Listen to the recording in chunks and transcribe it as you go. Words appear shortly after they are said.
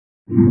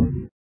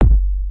All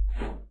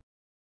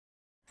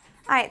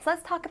right, so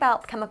let's talk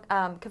about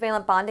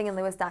covalent bonding and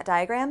Lewis dot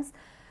diagrams.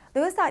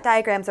 Lewis dot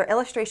diagrams are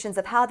illustrations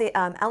of how the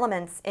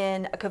elements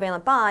in a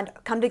covalent bond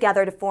come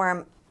together to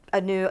form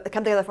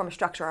a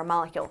structure or a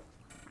molecule.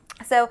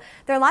 So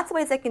there are lots of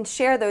ways they can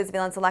share those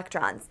valence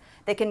electrons.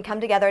 They can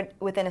come together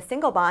within a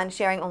single bond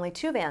sharing only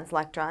 2 valence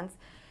electrons.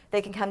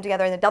 They can come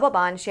together in a double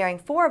bond sharing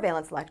 4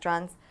 valence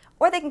electrons.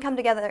 Or they can come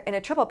together in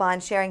a triple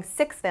bond sharing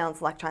 6 valence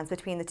electrons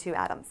between the 2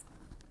 atoms.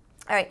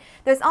 All right,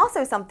 there's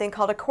also something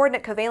called a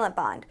coordinate covalent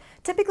bond.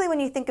 Typically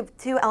when you think of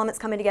 2 elements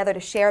coming together to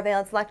share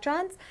valence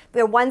electrons,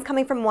 one's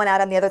coming from one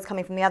atom, the other's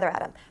coming from the other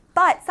atom.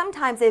 But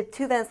sometimes the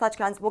 2 valence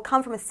electrons will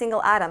come from a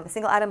single atom. A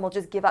single atom will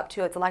just give up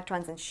 2 of its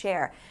electrons and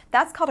share.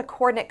 That's called a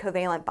coordinate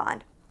covalent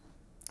bond.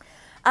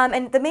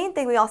 And the main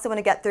thing we also want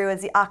to get through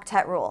is the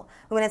octet rule.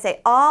 We want to say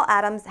all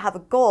atoms have a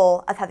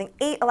goal of having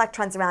 8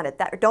 electrons around it.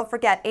 Don't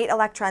forget, 8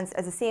 electrons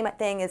is the same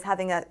thing as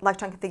having an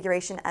electron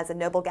configuration as a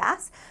noble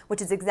gas,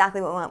 which is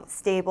exactly what we want: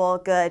 stable,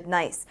 good,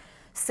 nice.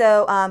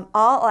 So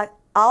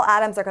all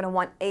atoms are going to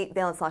want 8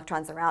 valence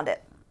electrons around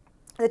it.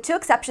 The 2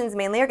 exceptions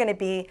mainly are going to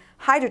be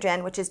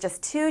hydrogen, which is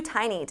just too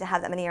tiny to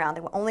have that many around.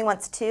 It only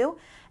wants 2,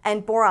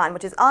 and boron,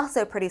 which is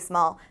also pretty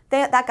small.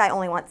 That guy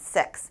only wants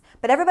 6,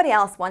 but everybody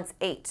else wants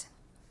 8.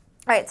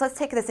 All right, so let's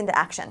take this into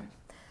action.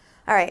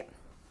 All right.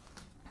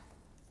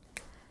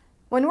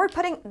 When we're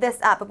putting this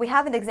up, if we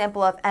have an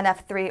example of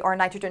NF3 or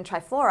nitrogen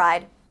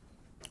trifluoride,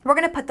 we're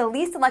going to put the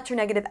least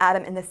electronegative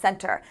atom in the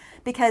center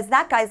because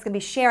that guy is going to be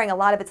sharing a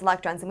lot of its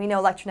electrons, and we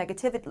know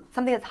electronegativity,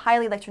 something that's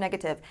highly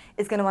electronegative,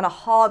 is going to want to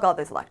hog all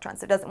those electrons,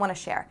 so it doesn't want to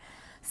share.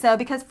 So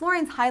because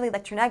fluorine's highly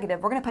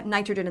electronegative, we're going to put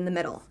nitrogen in the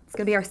middle. It's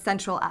going to be our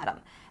central atom,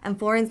 and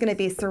fluorine's going to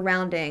be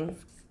surrounding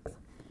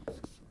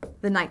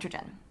the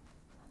nitrogen.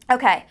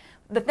 Okay.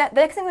 The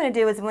next thing we're going to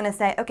do is we're going to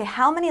say, okay,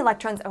 how many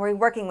electrons are we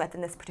working with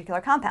in this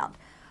particular compound?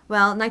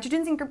 Well,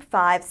 nitrogen's in group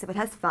 5, so it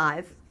has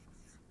 5.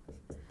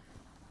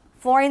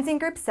 Fluorine's in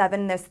group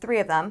 7, and there's 3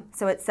 of them,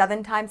 so it's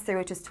 7 times 3,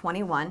 which is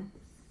 21.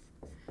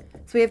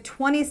 So we have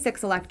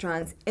 26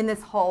 electrons in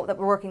this whole, that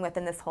we're working with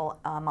in this whole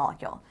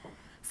molecule.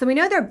 So we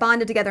know they're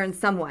bonded together in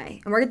some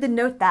way, and we're going to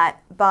denote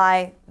that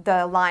by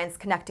the lines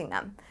connecting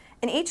them.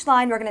 In each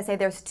line, we're going to say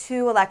there's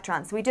 2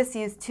 electrons. So we just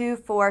use 2,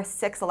 4,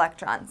 6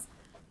 electrons.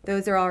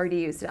 Those are already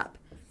used up.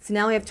 So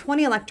now we have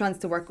 20 electrons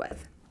to work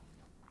with.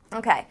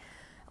 Okay,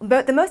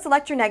 but the most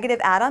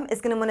electronegative atom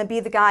is going to want to be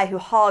the guy who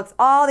hogs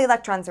all the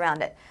electrons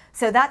around it.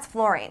 So that's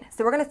fluorine.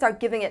 So we're going to start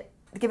giving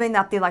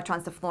up the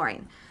electrons to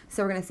fluorine.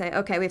 So we're going to say,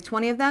 okay, we have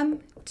 20 of them.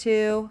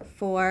 2,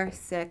 4,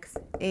 6,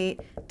 8,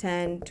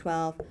 10,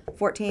 12,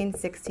 14,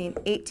 16,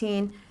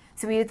 18.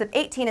 So we used up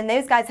 18, and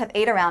those guys have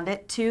 8 around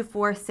it. 2,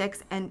 4,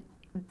 6, and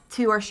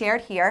 2 are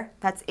shared here.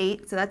 That's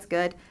 8, so that's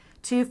good.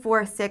 2,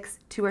 4, 6,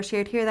 2 are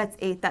shared here. That's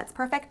 8. That's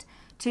perfect.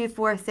 2,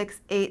 4,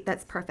 6, 8.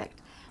 That's perfect.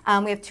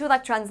 We have 2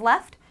 electrons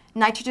left.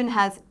 Nitrogen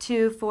has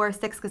 2, 4,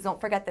 6, because don't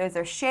forget those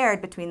are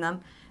shared between them.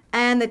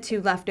 And the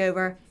 2 left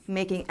over,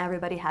 making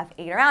everybody have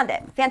 8 around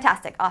it.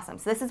 Fantastic. Awesome.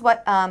 So this is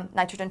what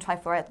nitrogen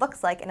trifluoride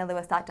looks like in a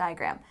Lewis dot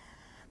diagram.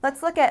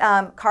 Let's look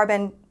at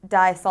carbon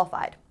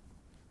disulphide.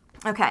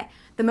 Okay.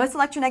 The most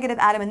electronegative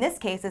atom in this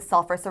case is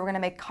sulfur, so we're going to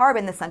make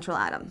carbon the central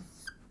atom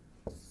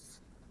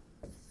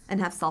and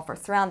have sulfur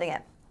surrounding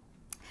it.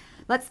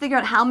 Let's figure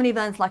out how many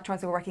valence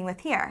electrons we're working with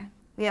here.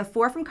 We have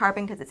 4 from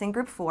carbon because it's in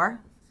group 4,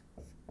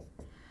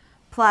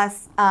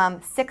 plus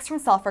 6 from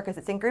sulfur because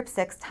it's in group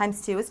 6,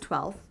 times 2 is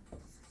 12.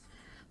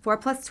 4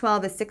 plus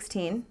 12 is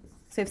 16.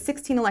 So we have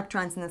 16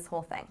 electrons in this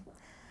whole thing.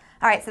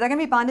 All right, so they're going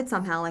to be bonded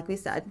somehow, like we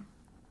said.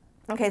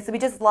 Okay, so we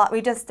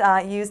just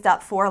used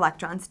up 4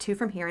 electrons, 2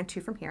 from here and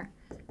 2 from here.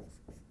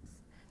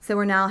 So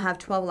we now have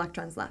 12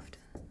 electrons left.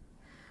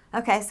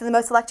 Okay, so the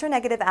most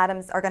electronegative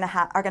atoms are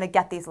going to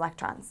get these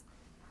electrons.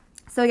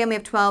 So again, we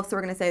have 12, so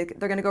we're going to say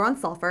they're going to go on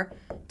sulfur.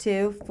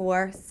 2,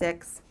 4,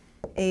 6,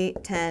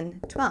 8,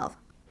 10, 12.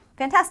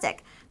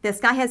 Fantastic. This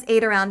guy has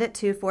 8 around it,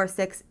 2, 4,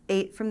 6,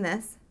 8 from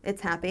this.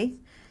 It's happy.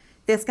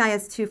 This guy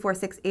has 2, 4,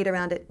 6, 8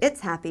 around it.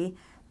 It's happy.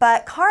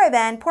 But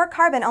carbon, poor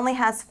carbon, only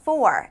has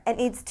 4. It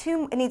needs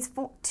two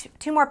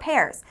more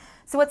pairs.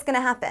 So what's going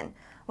to happen?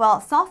 Well,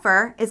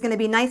 sulfur is going to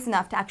be nice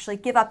enough to actually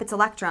give up its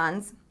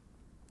electrons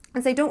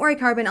and say, don't worry,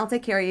 carbon, I'll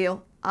take care of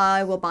you.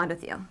 I will bond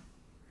with you.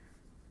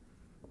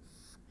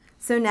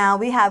 So now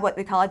we have what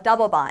we call a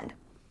double bond.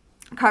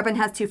 Carbon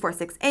has 2, 4,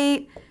 6,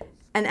 8,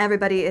 and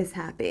everybody is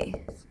happy.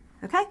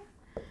 Okay?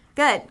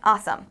 Good.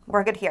 Awesome.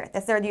 We're good here.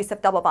 This is our use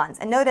of double bonds.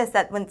 And notice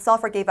that when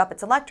sulfur gave up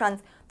its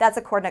electrons, that's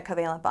a coordinate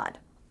covalent bond.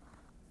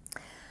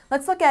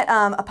 Let's look at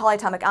a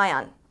polyatomic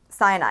ion,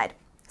 cyanide.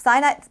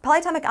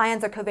 Polyatomic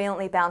ions are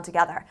covalently bound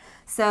together,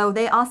 so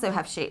they also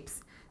have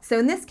shapes. So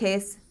in this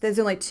case, there's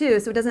only 2,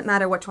 so it doesn't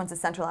matter which one's a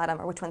central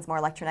atom or which one's more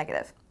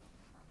electronegative.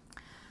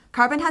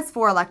 Carbon has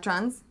 4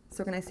 electrons.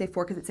 So we're going to say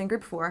 4 because it's in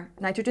group 4.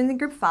 Nitrogen's in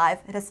group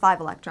 5. It has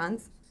 5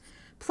 electrons.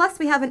 Plus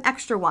we have an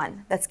extra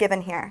 1 that's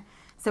given here.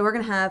 So we're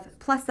going to have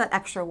plus that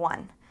extra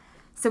 1.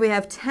 So we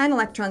have 10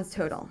 electrons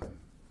total.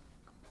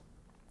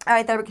 All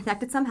right, they were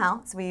connected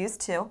somehow, so we use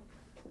 2.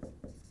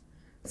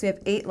 So we have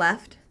 8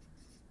 left.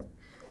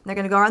 They're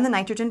going to go around the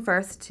nitrogen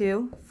first,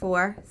 2,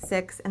 4,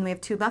 6, and we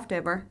have 2 left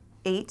over,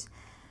 8.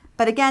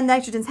 But again,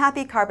 nitrogen's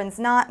happy, carbon's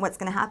not. What's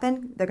going to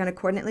happen? They're going to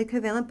coordinately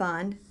covalent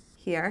bond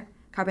here.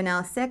 Carbon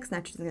now is 6,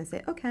 nitrogen's going to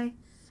say, okay,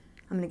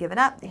 I'm going to give it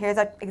up. Here's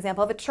our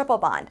example of a triple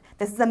bond.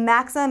 This is the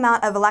maximum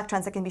amount of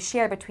electrons that can be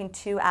shared between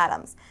 2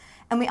 atoms.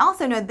 And we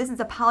also know this is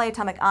a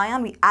polyatomic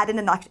ion. We added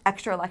an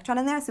extra electron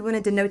in there, so we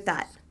want to denote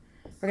that.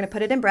 We're going to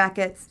put it in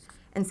brackets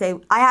and say,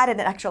 I added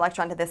an extra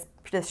electron to this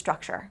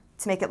structure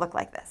to make it look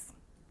like this.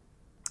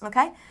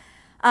 Okay?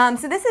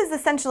 So this is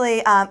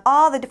essentially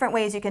all the different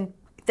ways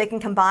they can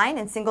combine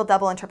in single,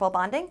 double, and triple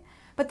bonding.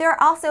 But there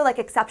are also like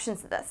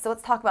exceptions to this, so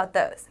let's talk about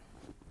those.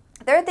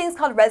 There are things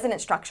called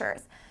resonance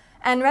structures.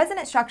 And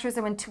resonance structures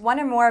are when one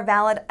or more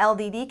valid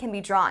LDD can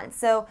be drawn.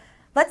 So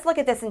let's look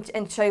at this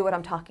and show you what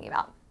I'm talking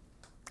about.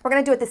 We're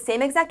going to do it the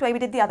same exact way we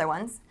did the other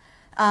ones.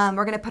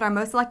 We're going to put our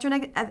most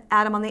electronegative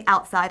atom on the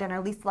outside and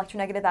our least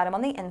electronegative atom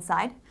on the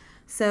inside.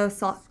 So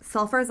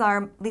sulfur is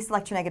our least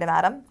electronegative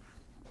atom.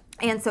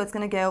 And so it's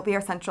going to be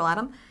our central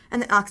atom.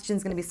 And then oxygen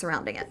is going to be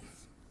surrounding it.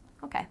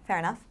 Okay, fair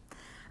enough.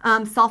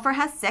 Sulfur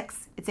has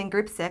 6. It's in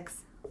group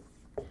 6.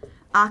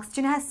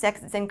 Oxygen has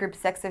 6. It's in group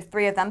 6. There's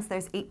 3 of them, so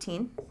there's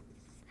 18.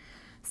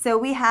 So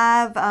we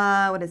have,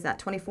 what is that,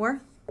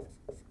 24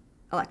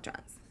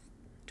 electrons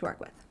to work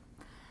with.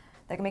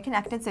 They're going to be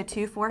connected, so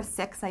 2, 4,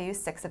 6. I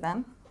used 6 of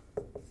them.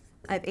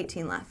 I have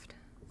 18 left.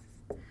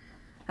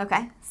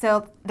 Okay,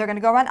 so they're going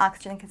to go around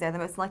oxygen because they're the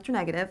most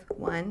electronegative.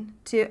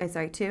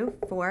 2,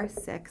 4,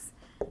 6,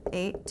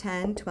 8,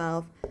 10,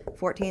 12,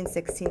 14,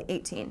 16,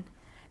 18.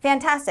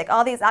 Fantastic.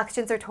 All these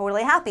oxygens are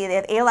totally happy. They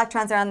have 8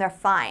 electrons around, they're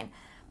fine.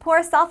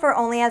 Poor sulfur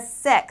only has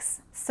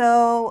 6.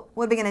 So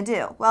what are we going to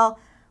do? Well,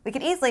 we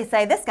could easily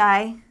say this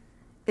guy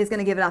is going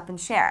to give it up and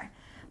share.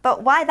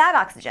 But why that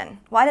oxygen?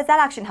 Why does that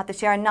oxygen have to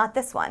share and not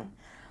this one?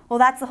 Well,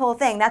 that's the whole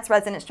thing. That's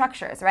resonance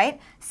structures,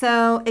 right?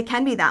 So it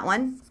can be that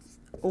one,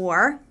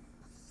 or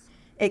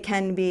it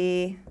can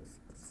be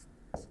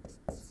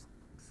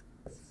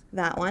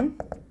that one,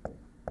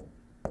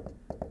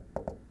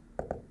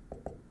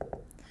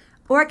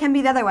 or it can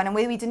be the other one. And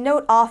when we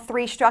denote all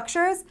 3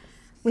 structures,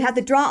 we have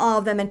to draw all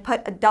of them and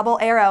put a double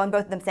arrow in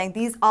both of them saying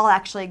these all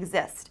actually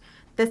exist.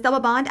 This double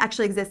bond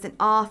actually exists in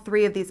all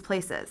 3 of these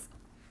places.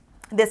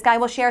 This guy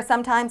will share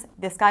sometimes,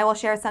 this guy will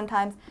share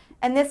sometimes,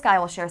 and this guy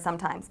will share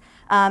sometimes.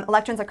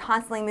 Electrons are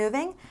constantly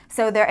moving,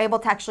 so they're able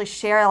to actually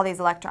share all these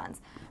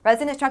electrons.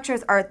 Resonance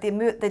structures are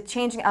the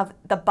changing of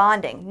the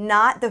bonding,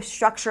 not the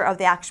structure of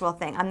the actual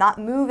thing. I'm not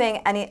moving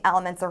any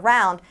elements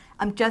around,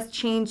 I'm just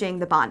changing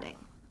the bonding.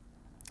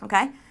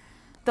 Okay?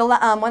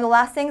 One of the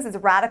last things is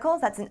radicals.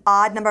 That's an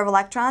odd number of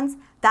electrons.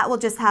 That will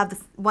just have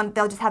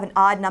they'll just have an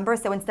odd number,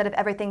 so instead of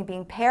everything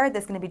being paired,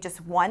 there's going to be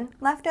just 1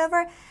 left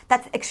over.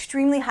 That's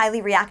extremely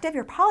highly reactive.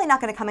 You're probably not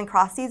going to come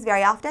across these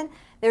very often.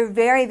 They're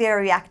very,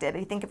 very reactive.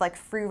 If you think of like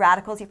free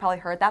radicals, you've probably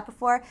heard that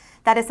before.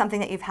 That is something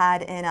that you've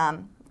had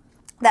in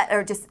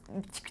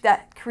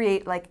that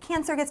create, like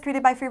cancer gets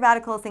created by free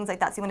radicals, things like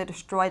that. So you want to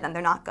destroy them.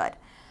 They're not good.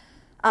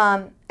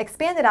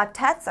 Expanded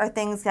octets are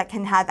things that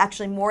can have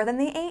actually more than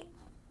the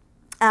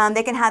 8.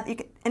 They can have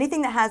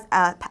anything that has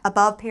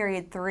above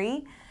period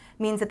 3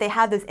 means that they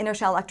have those inner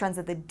shell electrons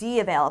of the D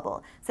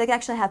available. So they can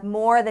actually have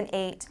more than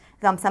 8.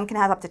 Some can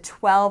have up to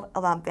 12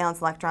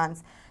 valence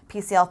electrons.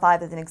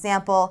 PCl5 is an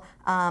example.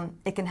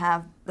 It can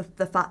have,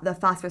 the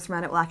phosphorus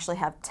around it will actually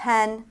have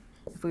 10,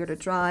 if we were to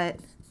draw it.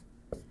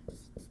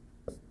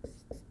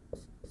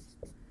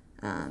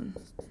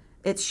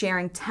 It's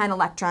sharing 10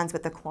 electrons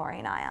with the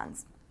chlorine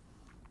ions.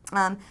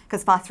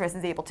 Because phosphorus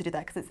is able to do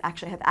that because it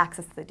actually has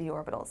access to the d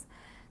orbitals.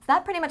 So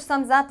that pretty much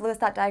sums up Lewis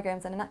dot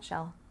diagrams in a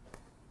nutshell.